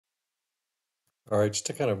All right, just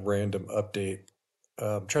a kind of random update.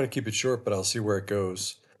 Try to keep it short, but I'll see where it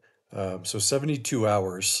goes. So 72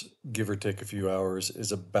 hours, give or take a few hours,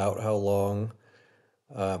 is about how long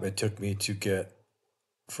it took me to get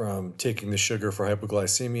from taking the sugar for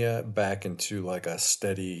hypoglycemia back into like a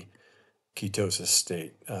steady ketosis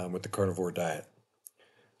state with the carnivore diet.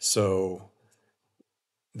 So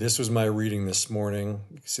this was my reading this morning.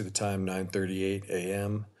 You can see the time, 9:38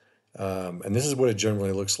 a.m. And this is what it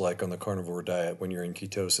generally looks like on the carnivore diet when you're in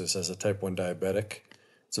ketosis as a type 1 diabetic.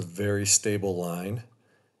 It's a very stable line.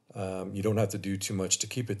 You don't have to do too much to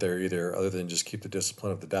keep it there either, other than just keep the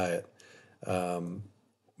discipline of the diet. Um,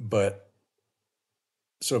 but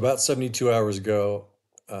so about 72 hours ago,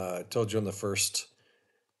 I told you on the first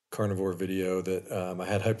carnivore video that I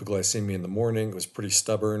had hypoglycemia in the morning. It was pretty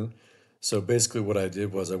stubborn. So basically, what I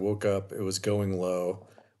did was I woke up, it was going low.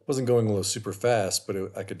 It wasn't going low super fast,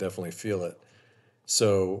 but I could definitely feel it.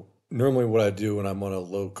 So normally, what I do when I'm on a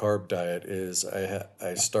low carb diet is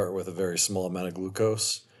I start with a very small amount of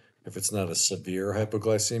glucose. If it's not a severe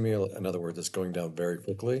hypoglycemia, in other words, it's going down very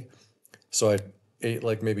quickly. So I ate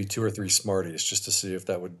like maybe two or three Smarties just to see if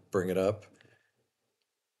that would bring it up.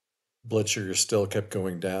 Blood sugar still kept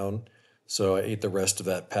going down. So I ate the rest of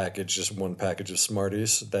that package, just one package of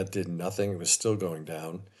Smarties. That did nothing. It was still going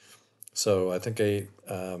down. So I think I ate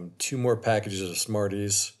two more packages of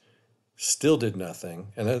Smarties, still did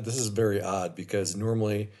nothing. And this is very odd because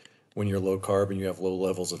normally when you're low carb and you have low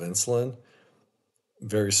levels of insulin,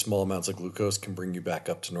 very small amounts of glucose can bring you back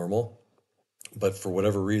up to normal. But for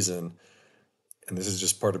whatever reason, and this is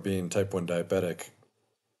just part of being type 1 diabetic,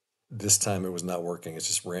 this time it was not working. It's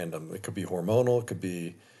just random. It could be hormonal, it could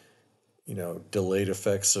be delayed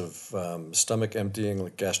effects of stomach emptying,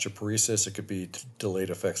 like gastroparesis. It could be delayed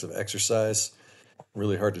effects of exercise.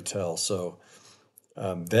 Really hard to tell. So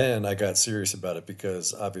then I got serious about it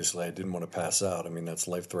because obviously I didn't want to pass out. I mean, that's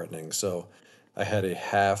life threatening. So I had a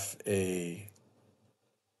half a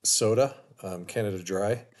soda, Canada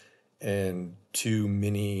Dry, and two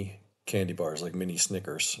mini candy bars, like mini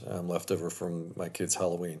Snickers, left over from my kids'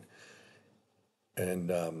 Halloween. And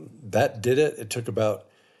that did it. It took about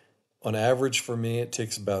On average, for me, it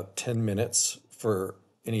takes about 10 minutes for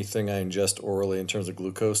anything I ingest orally in terms of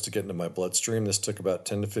glucose to get into my bloodstream. This took about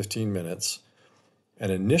 10 to 15 minutes.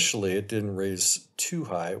 And initially, it didn't raise too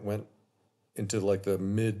high. It went into like the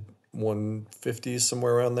mid 150s,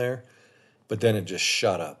 somewhere around there. But then it just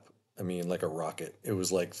shot up. I mean, like a rocket. It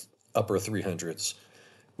was like upper 300s,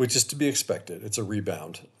 which is to be expected. It's a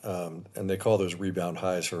rebound. And they call those rebound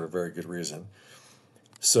highs for a very good reason.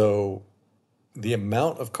 So the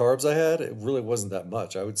amount of carbs I had, it really wasn't that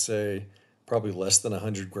much. I would say probably less than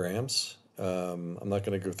 100 grams. I'm not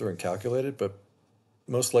going to go through and calculate it, but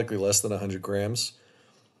most likely less than 100 grams.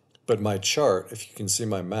 But my chart, if you can see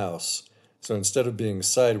my mouse, so instead of being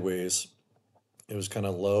sideways, it was kind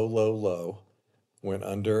of low, low, low, went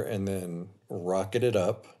under and then rocketed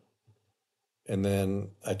up. And then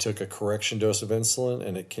I took a correction dose of insulin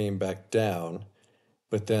and it came back down.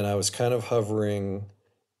 But then I was kind of hovering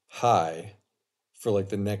high for like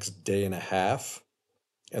the next day and a half.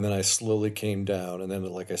 And then I slowly came down. And then,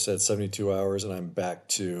 like I said, 72 hours, and I'm back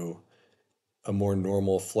to a more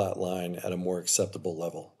normal flat line at a more acceptable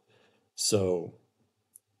level. So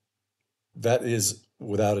that is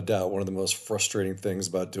without a doubt one of the most frustrating things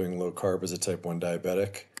about doing low carb as a type 1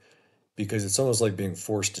 diabetic because it's almost like being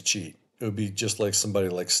forced to cheat. It would be just like somebody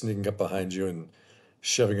like sneaking up behind you and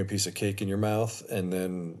shoving a piece of cake in your mouth and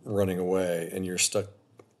then running away, and you're stuck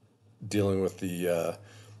dealing with the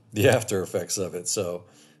after effects of it. So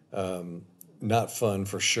um, not fun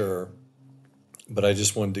for sure. But I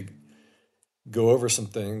just wanted to go over some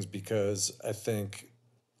things because I think,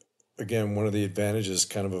 again, one of the advantages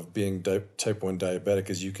kind of being type 1 diabetic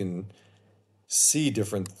is you can see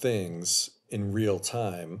different things in real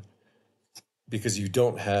time because you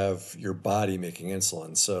don't have your body making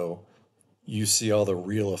insulin. So you see all the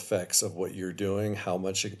real effects of what you're doing, how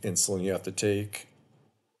much insulin you have to take,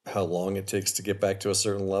 how long it takes to get back to a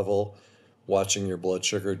certain level, watching your blood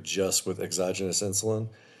sugar just with exogenous insulin.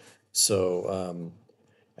 So,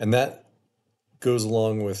 and that goes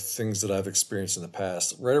along with things that I've experienced in the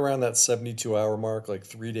past. Right around that 72-hour mark, like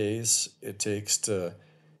 3 days, it takes to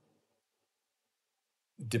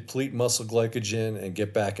deplete muscle glycogen and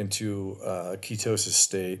get back into a ketosis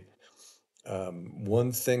state.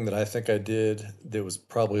 One thing that I think I did that was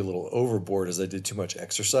probably a little overboard is I did too much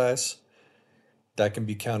exercise. That can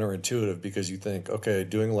be counterintuitive because you think, okay,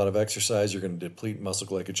 doing a lot of exercise, you're going to deplete muscle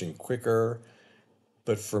glycogen quicker.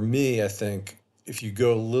 But for me, I think if you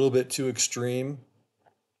go a little bit too extreme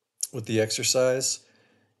with the exercise,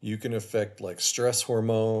 you can affect like stress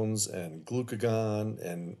hormones and glucagon,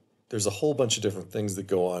 and there's a whole bunch of different things that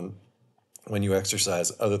go on when you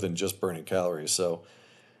exercise other than just burning calories. So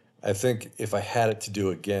I think if I had it to do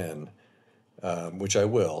again, which I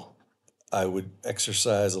will, I would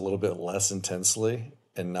exercise a little bit less intensely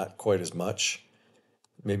and not quite as much.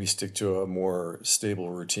 Maybe stick to a more stable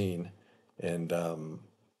routine and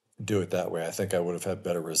do it that way. I think I would have had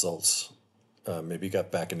better results. Maybe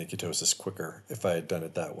got back into ketosis quicker if I had done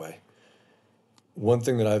it that way. One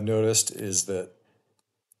thing that I've noticed is that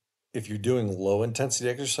if you're doing low intensity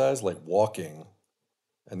exercise like walking,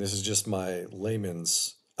 and this is just my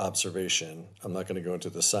layman's observation, I'm not going to go into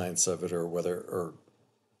the science of it or whether or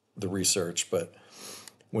the research, but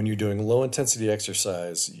when you're doing low intensity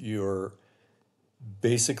exercise, you're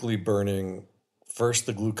basically burning first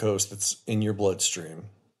the glucose that's in your bloodstream,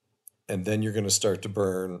 and then you're going to start to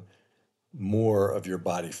burn more of your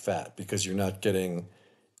body fat because you're not getting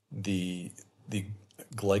the the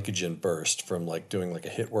glycogen burst from like doing like a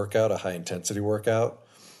HIIT workout, a high intensity workout.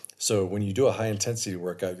 So when you do a high intensity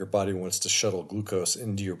workout, your body wants to shuttle glucose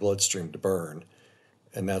into your bloodstream to burn,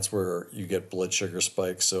 and that's where you get blood sugar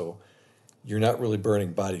spikes. So you're not really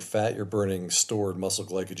burning body fat, you're burning stored muscle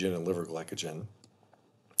glycogen and liver glycogen,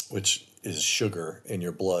 which is sugar in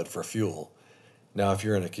your blood for fuel. Now, if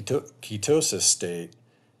you're in a ketosis state,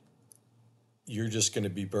 you're just going to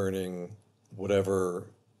be burning whatever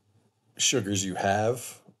sugars you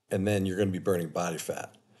have, and then you're going to be burning body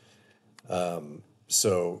fat.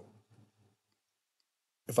 So,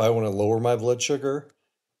 if I want to lower my blood sugar,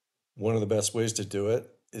 one of the best ways to do it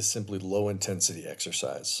is simply low intensity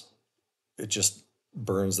exercise. It just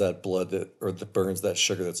burns that blood that, or that burns that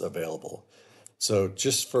sugar that's available. So,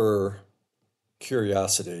 just for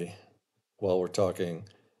curiosity, while we're talking,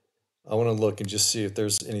 I want to look and just see if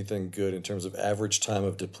there's anything good in terms of average time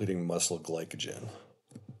of depleting muscle glycogen.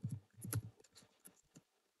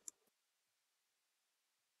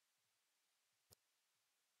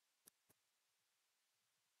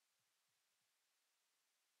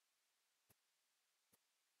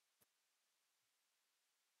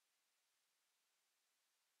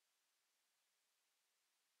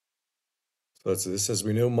 So this says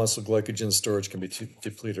we know muscle glycogen storage can be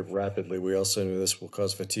depleted rapidly. We also know this will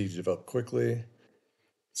cause fatigue to develop quickly.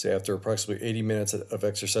 Say after approximately 80 minutes of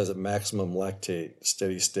exercise at maximum lactate,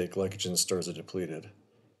 steady state glycogen stores are depleted.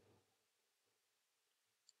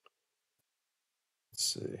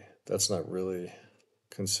 Let's see. That's not really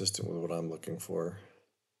consistent with what I'm looking for.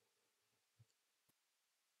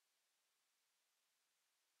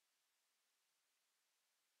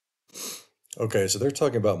 Okay, so they're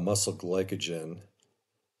talking about muscle glycogen,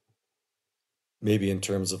 maybe in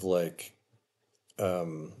terms of like,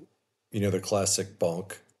 um, the classic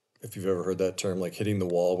bonk, if you've ever heard that term, like hitting the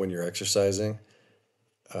wall when you're exercising.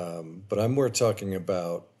 But I'm more talking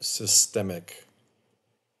about systemic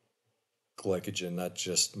glycogen, not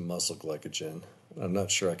just muscle glycogen. I'm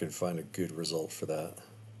not sure I can find a good result for that.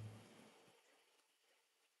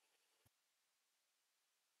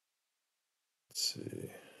 Let's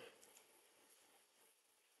see.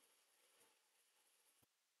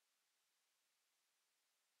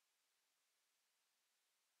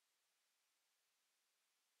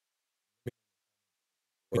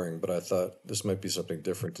 Boring, but I thought this might be something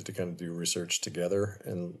different to kind of do research together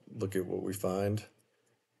and look at what we find.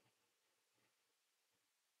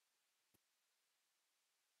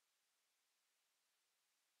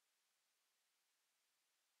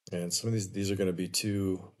 And some of these are going to be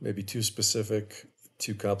maybe too specific,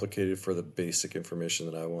 too complicated for the basic information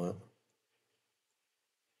that I want.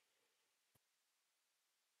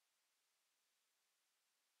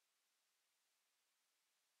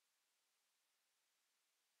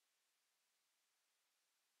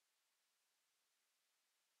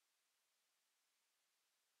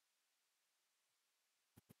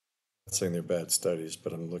 Not saying they're bad studies,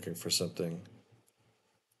 but I'm looking for something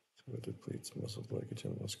that depletes muscle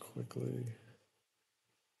glycogen most quickly.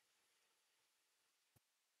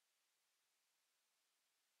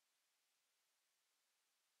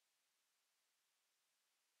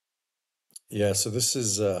 Yeah, so this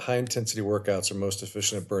is high intensity workouts are most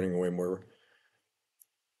efficient at burning away more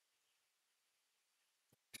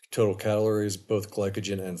total calories, both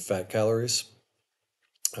glycogen and fat calories.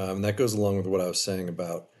 And that goes along with what I was saying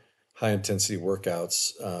about high intensity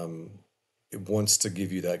workouts. It wants to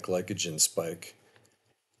give you that glycogen spike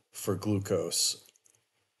for glucose.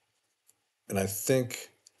 And I think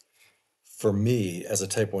for me, as a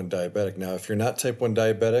type 1 diabetic, now, if you're not type 1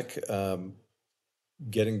 diabetic,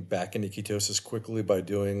 getting back into ketosis quickly by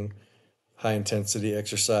doing high intensity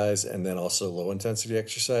exercise and then also low intensity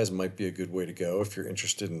exercise might be a good way to go if you're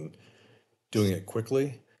interested in doing it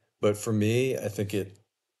quickly. But for me, I think it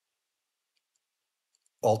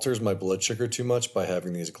alters my blood sugar too much by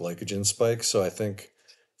having these glycogen spikes. So I think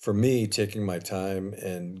for me, taking my time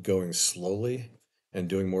and going slowly and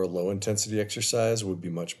doing more low intensity exercise would be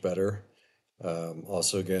much better.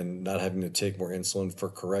 Also, again, not having to take more insulin for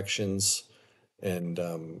corrections and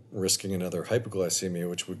risking another hypoglycemia,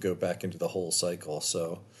 which would go back into the whole cycle.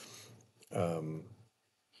 So, um,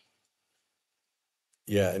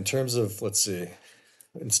 yeah, in terms of, let's see,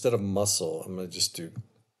 instead of muscle, I'm going to just do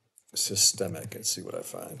systemic and see what I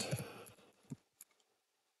find.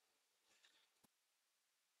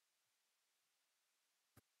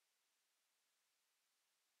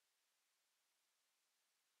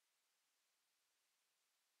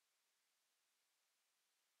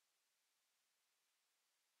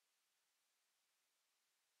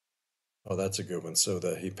 Oh, that's a good one. So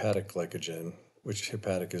the hepatic glycogen, which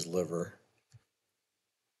hepatic is liver.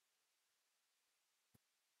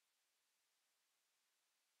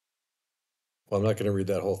 Well, I'm not going to read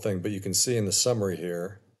that whole thing, but you can see in the summary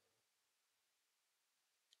here,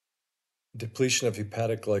 depletion of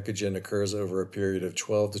hepatic glycogen occurs over a period of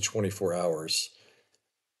 12 to 24 hours,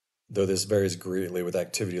 though this varies greatly with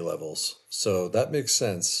activity levels. So that makes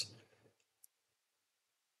sense.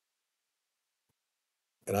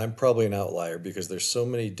 And I'm probably an outlier because there's so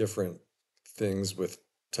many different things with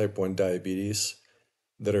type 1 diabetes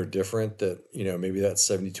that are different that, maybe that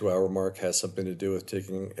 72-hour mark has something to do with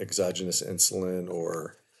taking exogenous insulin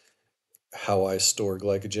or how I store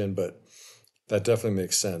glycogen, but that definitely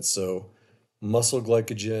makes sense. So, muscle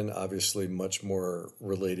glycogen, obviously, much more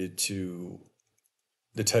related to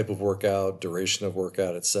the type of workout, duration of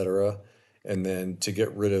workout, etc. And then to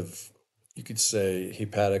get rid of, you could say,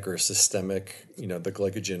 hepatic or systemic, the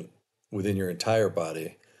glycogen within your entire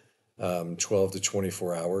body, 12 to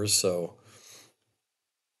 24 hours. So,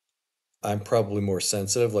 I'm probably more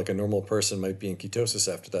sensitive. Like a normal person might be in ketosis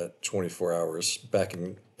after that 24 hours, back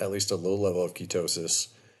in at least a low level of ketosis.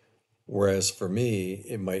 Whereas for me,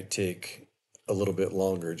 it might take a little bit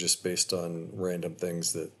longer just based on random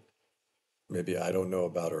things that maybe I don't know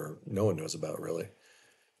about or no one knows about really.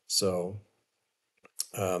 So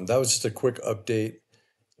that was just a quick update.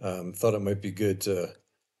 Thought it might be good to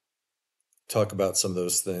talk about some of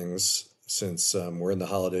those things since we're in the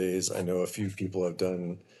holidays. I know a few people have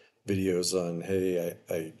done videos on, hey,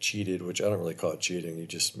 I cheated, which I don't really call it cheating. You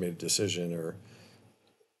just made a decision or,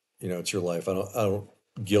 it's your life. I don't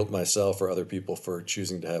guilt myself or other people for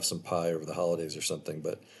choosing to have some pie over the holidays or something,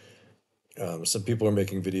 but some people are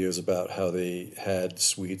making videos about how they had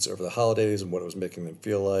sweets over the holidays and what it was making them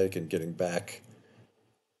feel like and getting back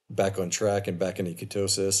on track and back into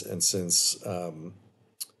ketosis. And since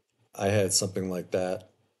I had something like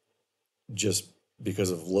that just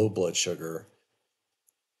because of low blood sugar,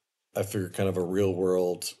 I figured kind of a real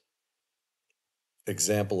world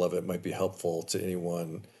example of it might be helpful to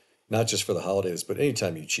anyone, not just for the holidays, but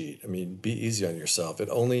anytime you cheat. I mean, be easy on yourself.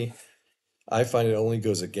 I find it only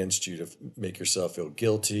goes against you to make yourself feel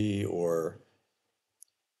guilty or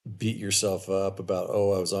beat yourself up about,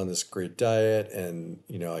 oh, I was on this great diet and,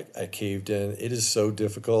 I caved in. It is so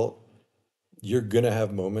difficult. You're going to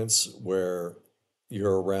have moments where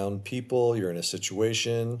you're around people, you're in a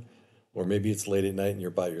situation, or maybe it's late at night and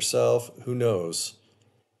you're by yourself. Who knows?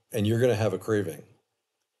 And you're going to have a craving.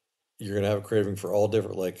 You're going to have a craving for all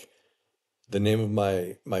different, like the name of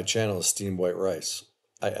my channel is steamed white rice.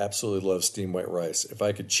 I absolutely love steamed white rice. If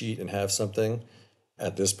I could cheat and have something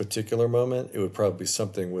at this particular moment, it would probably be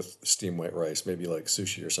something with steamed white rice, maybe like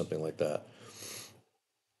sushi or something like that.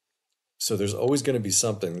 So there's always going to be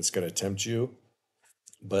something that's going to tempt you.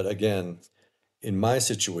 But again, in my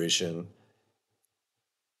situation,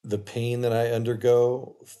 the pain that I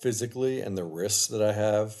undergo physically and the risks that I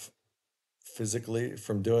have physically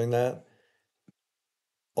from doing that,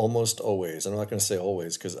 almost always, I'm not going to say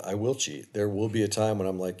always because I will cheat. There will be a time when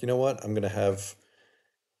I'm like, you know what? I'm going to have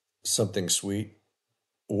something sweet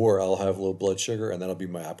or I'll have low blood sugar and that'll be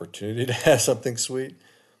my opportunity to have something sweet.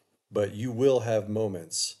 But you will have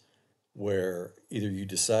moments where either you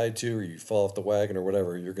decide to or you fall off the wagon or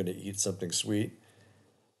whatever, you're going to eat something sweet.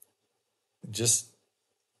 Just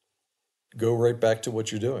go right back to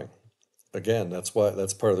what you're doing. Again, that's part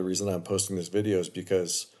of the reason I'm posting this video is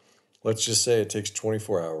because let's just say it takes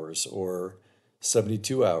 24 hours or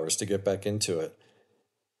 72 hours to get back into it.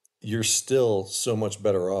 You're still so much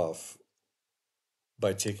better off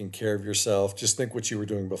by taking care of yourself. Just think what you were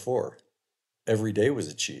doing before. Every day was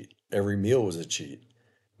a cheat. Every meal was a cheat.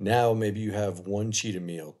 Now maybe you have one cheat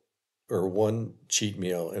meal or one cheat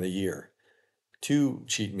meal in a year. 2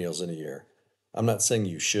 cheat meals in a year. I'm not saying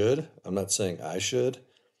you should, I'm not saying I should,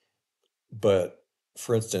 but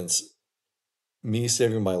for instance, me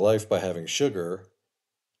saving my life by having sugar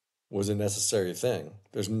was a necessary thing.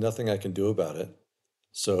 There's nothing I can do about it.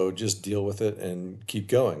 So just deal with it and keep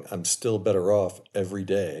going. I'm still better off every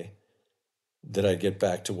day that I get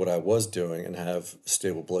back to what I was doing and have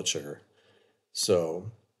stable blood sugar.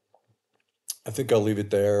 So I think I'll leave it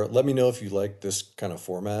there. Let me know if you like this kind of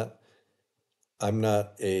format. I'm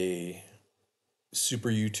not a super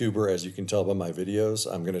YouTuber, as you can tell by my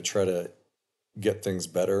videos. I'm going to try to get things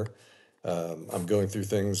better. I'm going through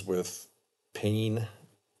things with pain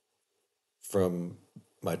from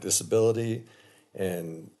my disability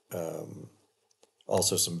and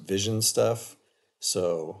also some vision stuff.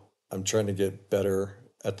 So I'm trying to get better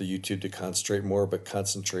at the YouTube to concentrate more, but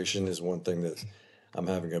concentration is one thing that I'm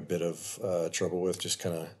having a bit of trouble with, just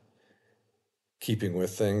kind of keeping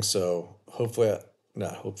with things. So hopefully,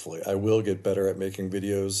 not hopefully, I will get better at making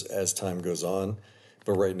videos as time goes on.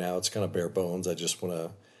 But right now it's kind of bare bones. I just want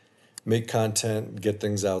to make content, get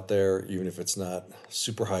things out there, even if it's not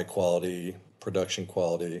super high quality, production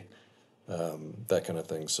quality, that kind of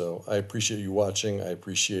thing. So I appreciate you watching. I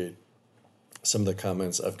appreciate some of the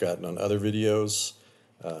comments I've gotten on other videos,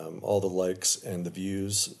 all the likes and the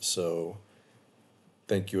views. So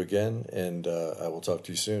thank you again, and I will talk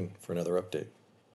to you soon for another update.